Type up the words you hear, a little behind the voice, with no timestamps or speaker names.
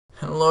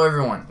Hello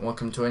everyone,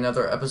 welcome to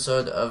another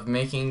episode of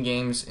Making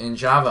Games in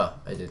Java.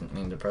 I didn't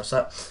mean to press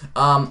that.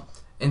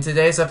 In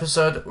today's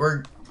episode,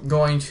 we're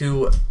going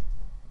to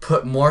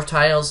put more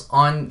tiles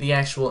on the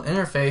actual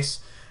interface,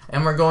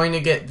 and we're going to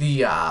get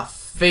the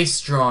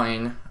face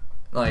drawing,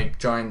 like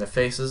drawing the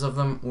faces of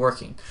them,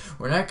 working.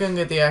 We're not going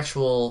to get the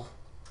actual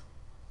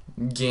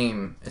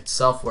game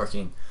itself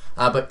working,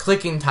 but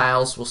clicking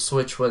tiles will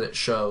switch what it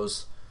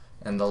shows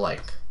and the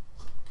like.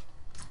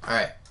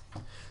 Alright.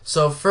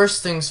 So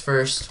first things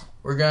first,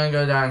 we're going to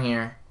go down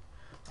here.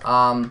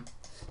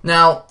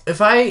 Now,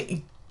 if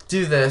I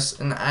do this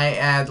and I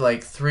add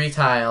like 3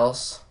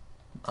 tiles,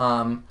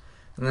 and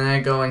then I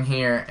go in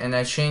here and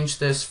I change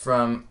this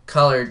from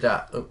color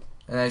dot,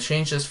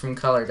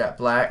 color dot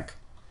black.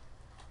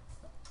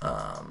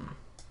 Hold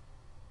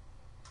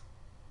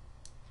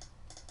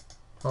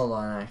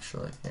on,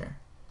 actually, here.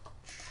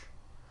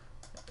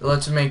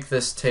 Let's make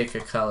this take a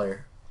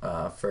color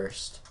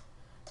first.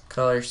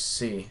 Color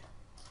C.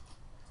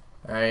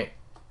 Alright.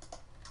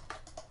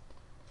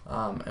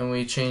 And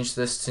we change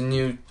this to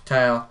new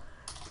tile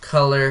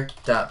color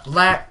dot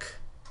black.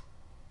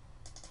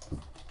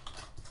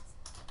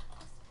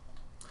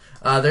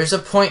 There's a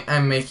point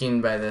I'm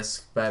making by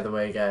this, by the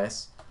way,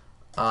 guys.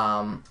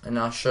 And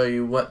I'll show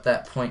you what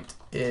that point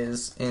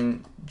is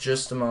in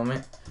just a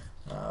moment.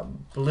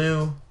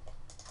 Blue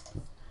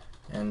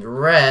and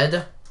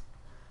red.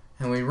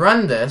 And we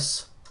run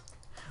this.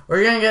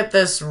 We're gonna get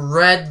this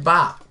red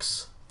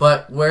box.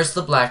 But where's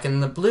the black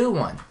and the blue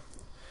one?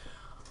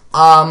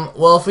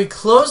 Well, if we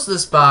close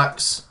this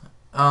box,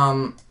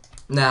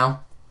 now,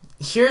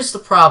 here's the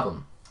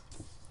problem.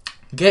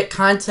 Get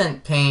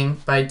content pane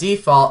by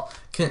default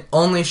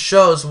only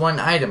shows one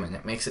item, and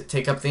it makes it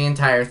take up the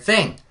entire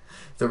thing.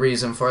 The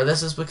reason for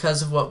this is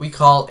because of what we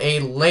call a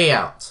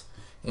layout.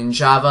 In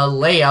Java,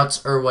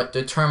 layouts are what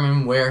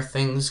determine where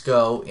things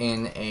go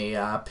in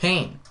a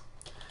pane.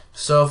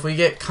 So if we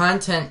get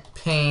content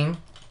pane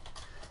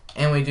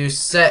and we do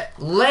set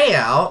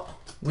layout,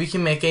 we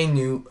can make a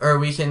new, or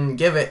we can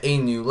give it a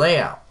new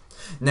layout.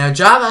 Now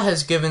Java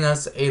has given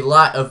us a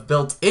lot of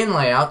built-in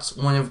layouts,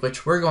 one of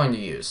which we're going to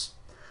use.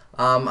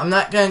 I'm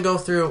not going to go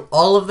through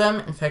all of them.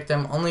 In fact,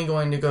 I'm only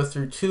going to go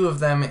through 2 of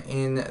them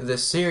in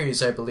this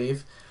series, I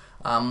believe.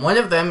 One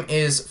of them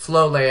is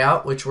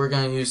Flowlayout, which we're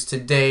going to use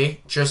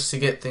today just to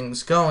get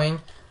things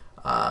going.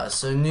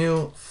 So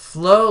new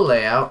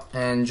Flowlayout,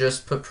 and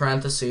just put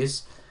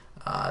parentheses.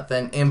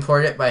 Then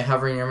import it by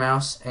hovering your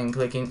mouse and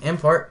clicking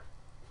import.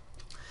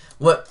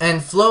 And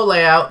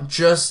Flowlayout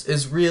just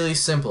is really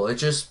simple. It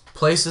just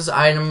places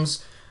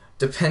items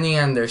depending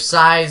on their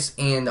size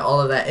and all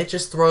of that. It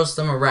just throws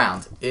them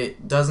around.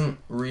 It doesn't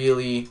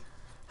really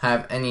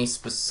have any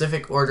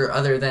specific order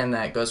other than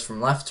that it goes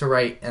from left to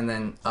right and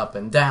then up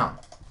and down.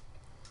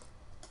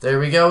 There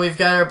we go. We've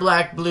got our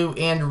black, blue,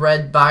 and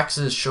red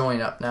boxes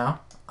showing up now,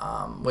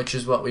 which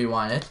is what we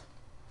wanted.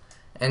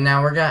 And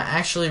now we're going to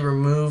actually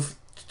remove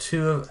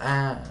 2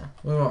 of,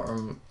 we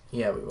won't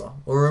yeah, we will.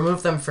 We'll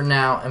remove them for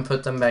now and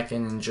put them back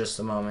in just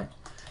a moment.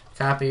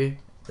 Copy,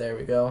 there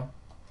we go.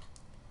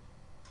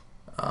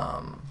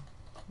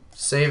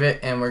 Save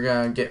it, and we're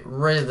going to get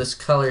rid of this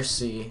color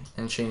C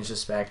and change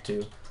this back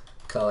to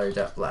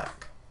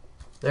color.black.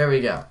 There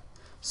we go.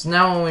 So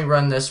now when we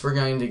run this, we're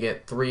going to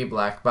get 3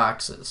 black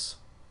boxes.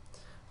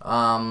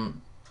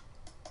 And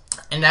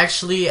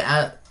actually,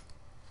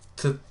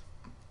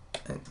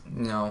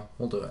 no,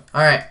 we'll do it.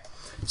 Alright,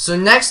 so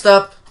next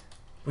up,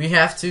 we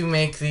have to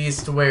make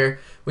these to where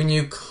when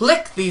you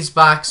click these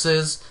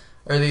boxes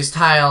or these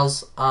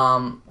tiles,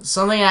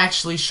 something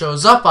actually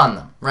shows up on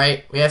them,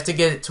 right? We have to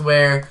get it to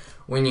where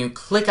when you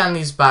click on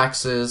these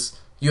boxes,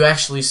 you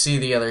actually see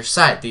the other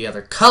side, the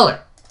other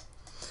color.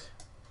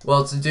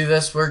 Well, to do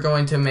this, we're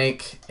going to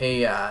make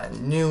a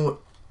new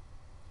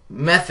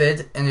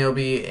method, and it'll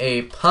be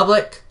a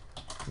public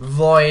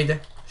void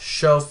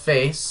show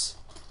face.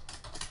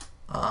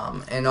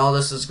 And all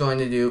this is going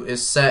to do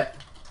is set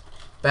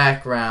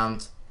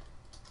background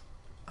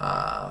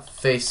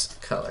face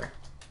color.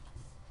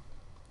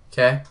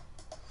 Okay?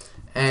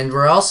 And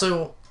we're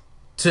also,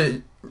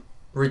 to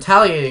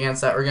retaliate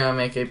against that, we're going to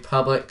make a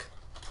public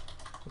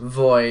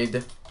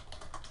void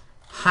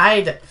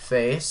hide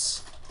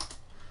face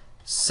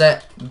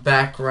set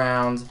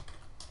background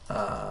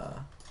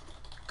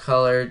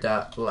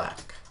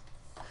color.black.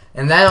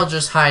 And that'll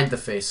just hide the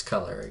face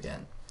color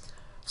again.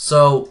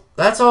 So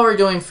that's all we're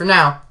doing for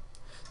now.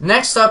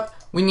 Next up,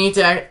 we need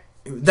to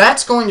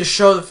that's going to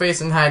show the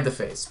face and hide the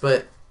face,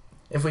 but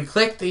if we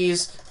click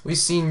these, we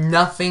see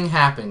nothing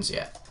happens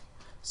yet.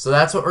 So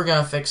that's what we're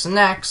going to fix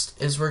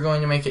next, is we're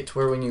going to make it to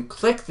where when you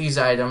click these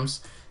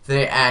items,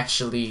 they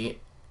actually,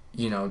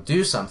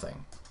 do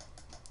something.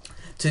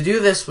 To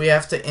do this, we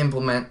have to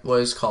implement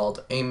what is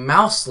called a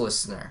mouse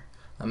listener.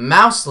 A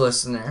mouse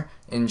listener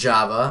in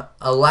Java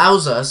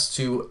allows us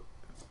to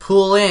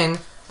pull in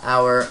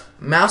our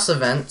mouse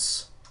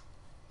events.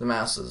 The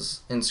mouse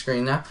is in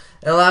screen now.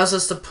 It allows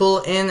us to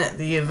pull in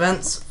the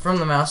events from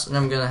the mouse, and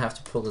I'm going to have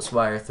to pull this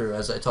wire through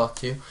as I talk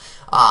to you.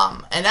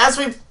 And as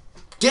we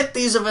get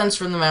these events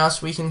from the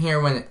mouse. We can hear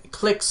when it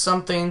clicks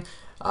something,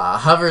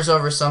 hovers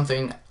over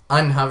something,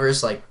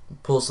 unhovers, like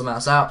pulls the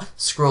mouse out,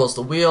 scrolls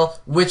the wheel,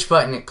 which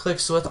button it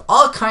clicks with,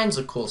 all kinds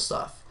of cool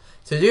stuff.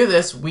 To do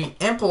this, we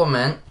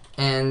implement,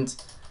 and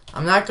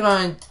I'm not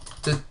going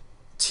to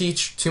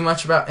teach too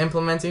much about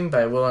implementing, but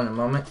I will in a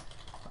moment,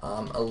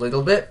 a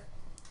little bit.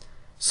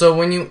 So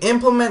when you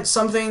implement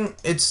something,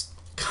 it's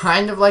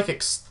kind of like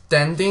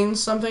extending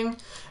something,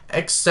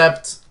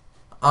 except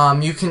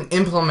you can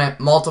implement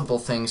multiple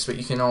things, but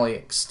you can only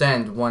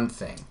extend one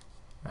thing,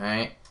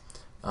 right?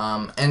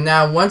 And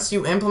now once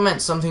you implement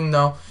something,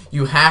 though,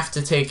 you have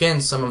to take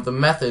in some of the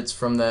methods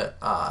from the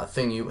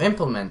thing you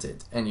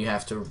implemented, and you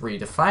have to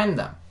redefine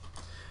them.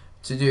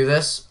 To do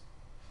this,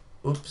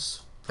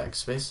 oops,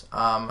 backspace,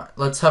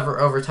 let's hover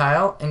over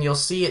tile, and you'll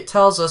see it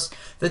tells us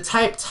the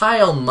type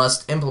tile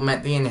must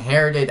implement the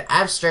inherited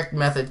abstract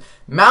method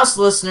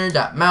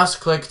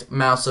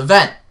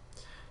mouseListener.mouseClickedMouseEvent.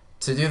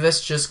 To do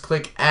this, just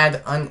click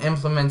Add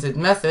Unimplemented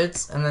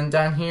Methods, and then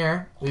down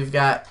here we've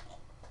got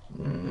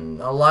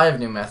a lot of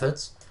new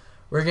methods.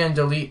 We're going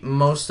to delete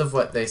most of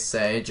what they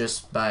say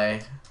just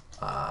by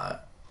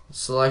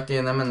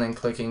selecting them and then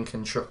clicking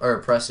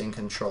pressing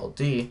Control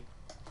D,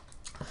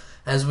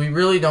 as we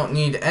really don't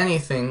need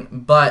anything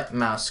but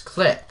mouse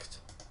clicked.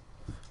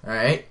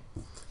 Alright,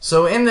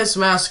 so in this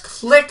mouse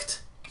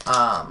clicked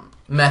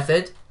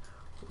method,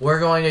 we're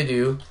going to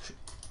do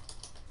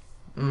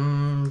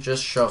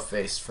just show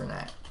face for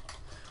now.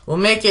 We'll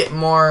make it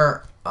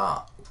more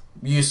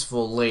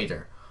useful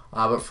later.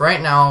 But for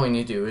right now, all we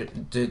need to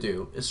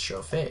do is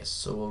show face.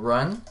 So we'll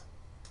run.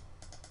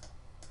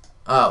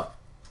 Oh,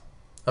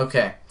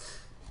 okay.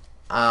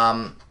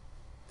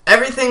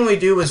 Everything we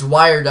do is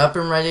wired up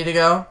and ready to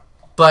go,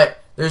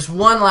 but there's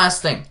one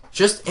last thing.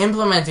 Just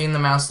implementing the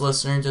mouse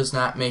listener does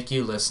not make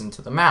you listen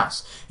to the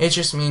mouse. It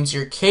just means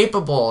you're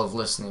capable of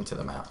listening to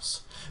the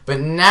mouse. But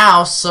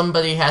now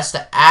somebody has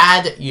to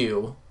add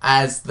you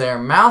as their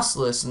mouse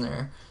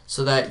listener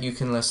so that you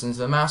can listen to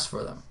the mouse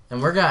for them.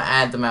 And we're going to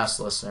add the mouse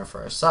listener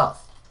for ourselves.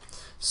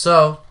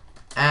 So,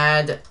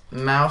 add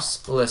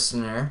mouse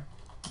listener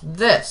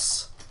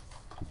this.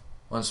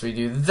 Once we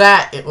do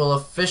that, it will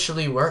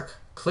officially work.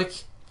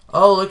 Click.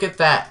 Oh, look at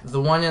that. The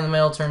one in the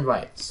middle turned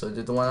white. So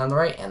did the one on the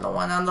right and the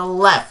one on the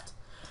left.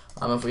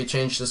 If we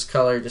change this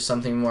color to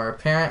something more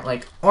apparent,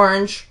 like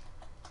orange,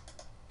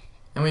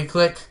 and we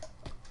click,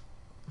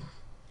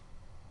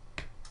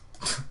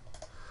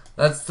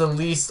 that's the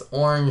least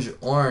orange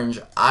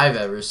I've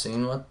ever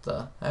seen. What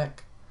the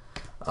heck?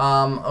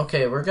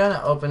 Okay, we're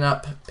gonna open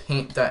up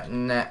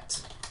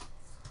paint.net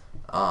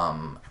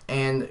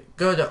and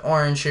go to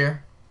orange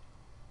here,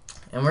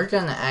 and we're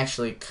gonna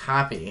actually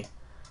copy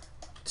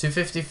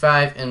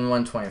 255 and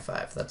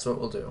 125. That's what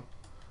we'll do.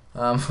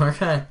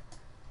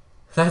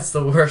 That's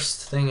the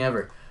worst thing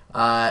ever.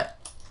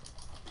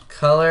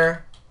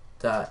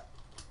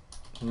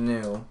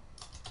 Color.new.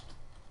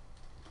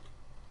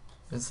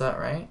 Is that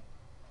right?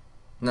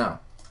 No,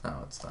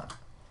 it's not.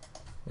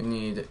 We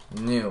need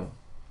new.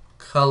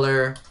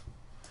 Color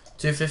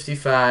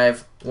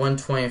 255,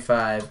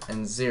 125,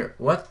 and 0.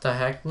 What the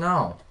heck?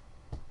 No.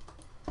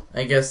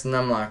 I guess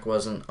numlock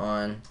wasn't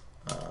on,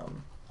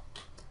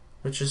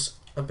 which is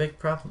a big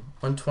problem.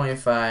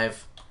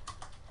 125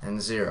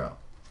 and 0.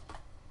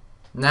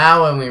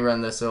 Now when we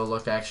run this, it'll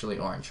look actually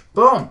orange.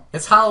 Boom!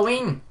 It's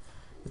Halloween!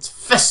 It's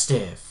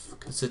festive!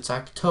 Because it's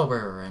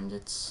October and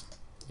it's,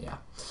 yeah.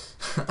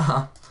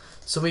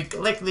 So we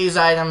click these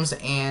items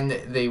and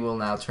they will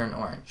now turn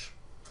orange.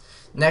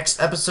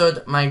 Next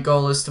episode, my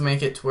goal is to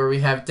make it to where we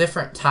have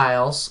different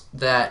tiles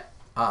that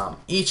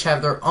each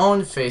have their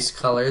own face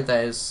color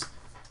that is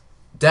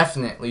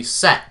definitely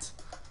set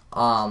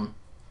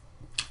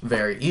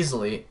very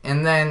easily.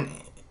 And then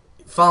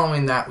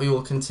following that, we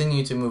will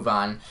continue to move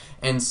on,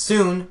 and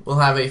soon we'll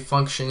have a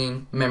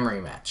functioning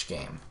memory match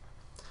game.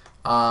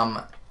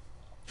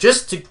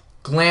 Just to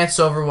glance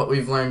over what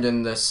we've learned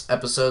in this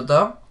episode,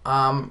 though,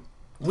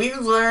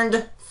 we've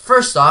learned,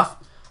 first off,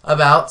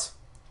 about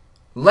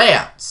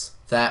layouts.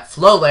 That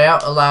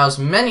Flowlayout allows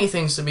many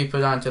things to be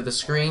put onto the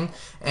screen,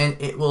 and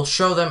it will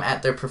show them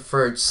at their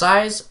preferred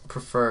size,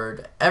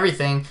 preferred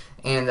everything,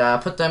 and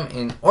put them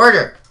in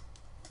order.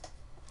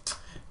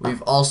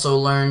 We've also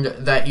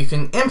learned that you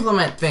can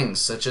implement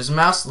things such as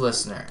mouse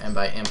listener, and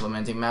by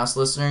implementing mouse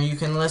listener, you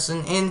can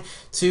listen in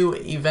to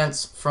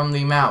events from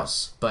the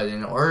mouse. But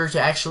in order to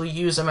actually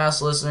use a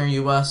mouse listener,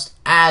 you must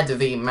add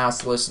the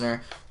mouse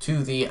listener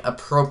to the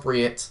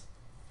appropriate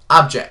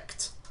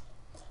object.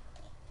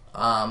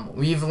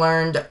 We've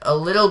learned a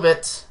little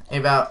bit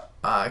about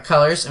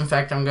colors. In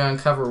fact, I'm going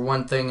to cover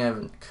one thing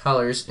of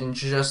colors in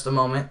just a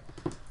moment.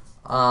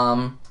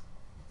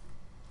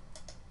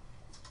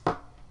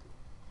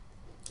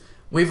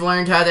 We've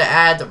learned how to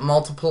add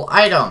multiple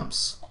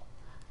items.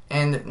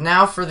 And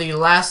now for the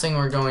last thing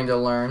we're going to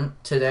learn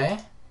today,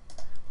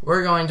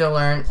 we're going to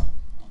learn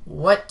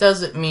what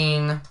does it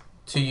mean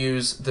to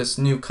use this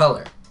new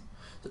color.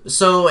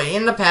 So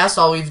in the past,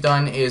 all we've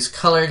done is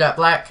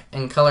color.black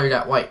and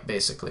color.white,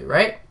 basically,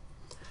 right?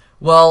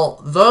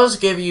 Well, those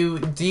give you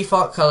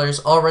default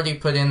colors already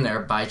put in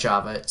there by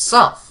Java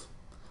itself.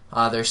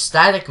 They're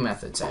static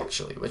methods,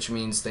 actually, which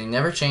means they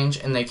never change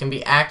and they can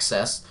be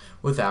accessed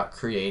without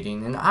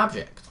creating an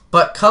object.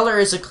 But color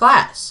is a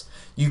class.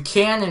 You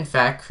can, in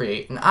fact,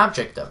 create an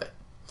object of it.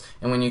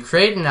 And when you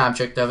create an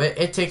object of it,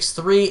 it takes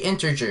 3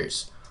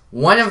 integers.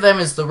 One of them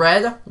is the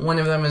red, one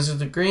of them is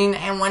the green,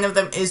 and one of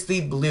them is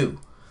the blue.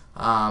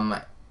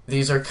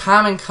 These are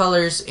common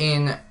colors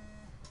in...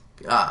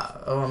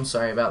 oh, I'm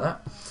sorry about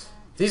that.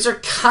 These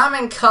are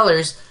common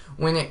colors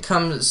when it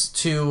comes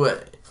to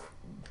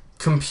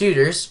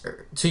computers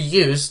to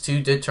use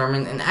to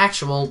determine an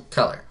actual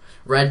color.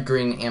 Red,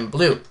 green, and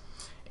blue.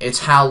 It's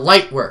how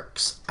light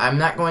works. I'm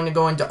not going to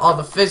go into all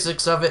the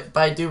physics of it,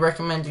 but I do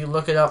recommend you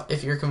look it up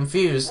if you're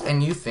confused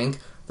and you think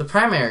the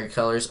primary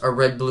colors are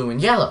red, blue,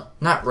 and yellow,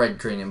 not red,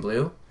 green, and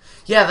blue.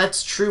 Yeah,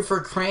 that's true for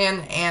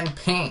crayon and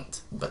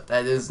paint, but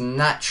that is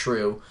not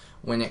true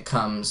when it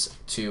comes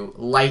to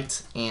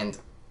light and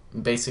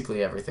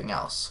basically everything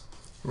else.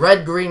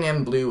 Red, green,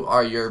 and blue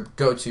are your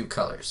go-to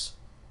colors.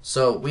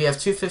 So we have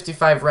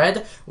 255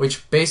 red,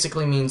 which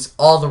basically means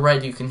all the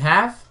red you can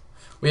have.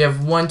 We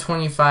have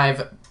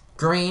 125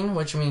 green,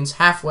 which means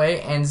halfway,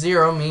 and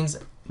 0 means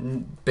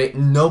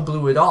no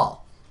blue at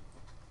all.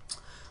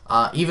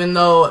 Even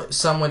though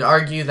some would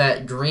argue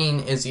that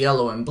green is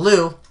yellow and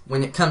blue,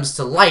 when it comes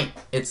to light,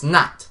 it's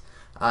not.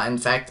 In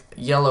fact,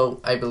 yellow,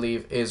 I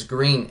believe, is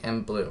green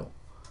and blue.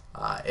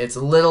 It's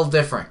a little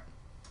different.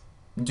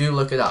 Do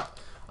look it up.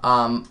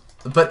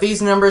 But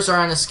these numbers are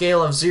on a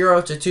scale of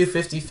 0 to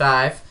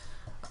 255,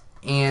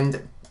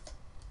 and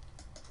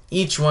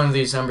each one of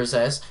these numbers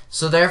has.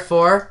 So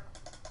therefore,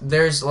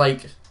 there's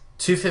like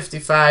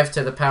 255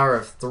 to the power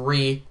of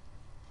 3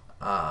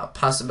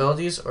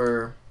 possibilities,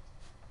 or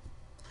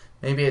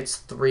maybe it's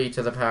 3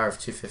 to the power of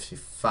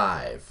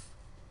 255.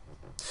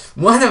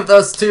 One of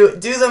those two.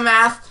 Do the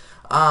math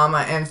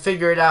and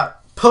figure it out.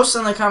 Post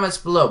in the comments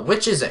below.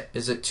 Which is it?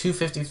 Is it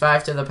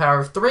 255 to the power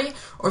of 3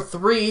 or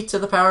 3 to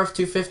the power of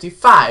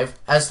 255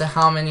 as to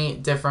how many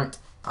different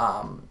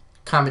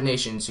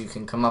combinations you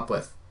can come up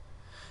with?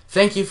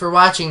 Thank you for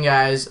watching,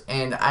 guys,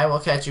 and I will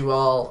catch you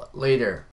all later.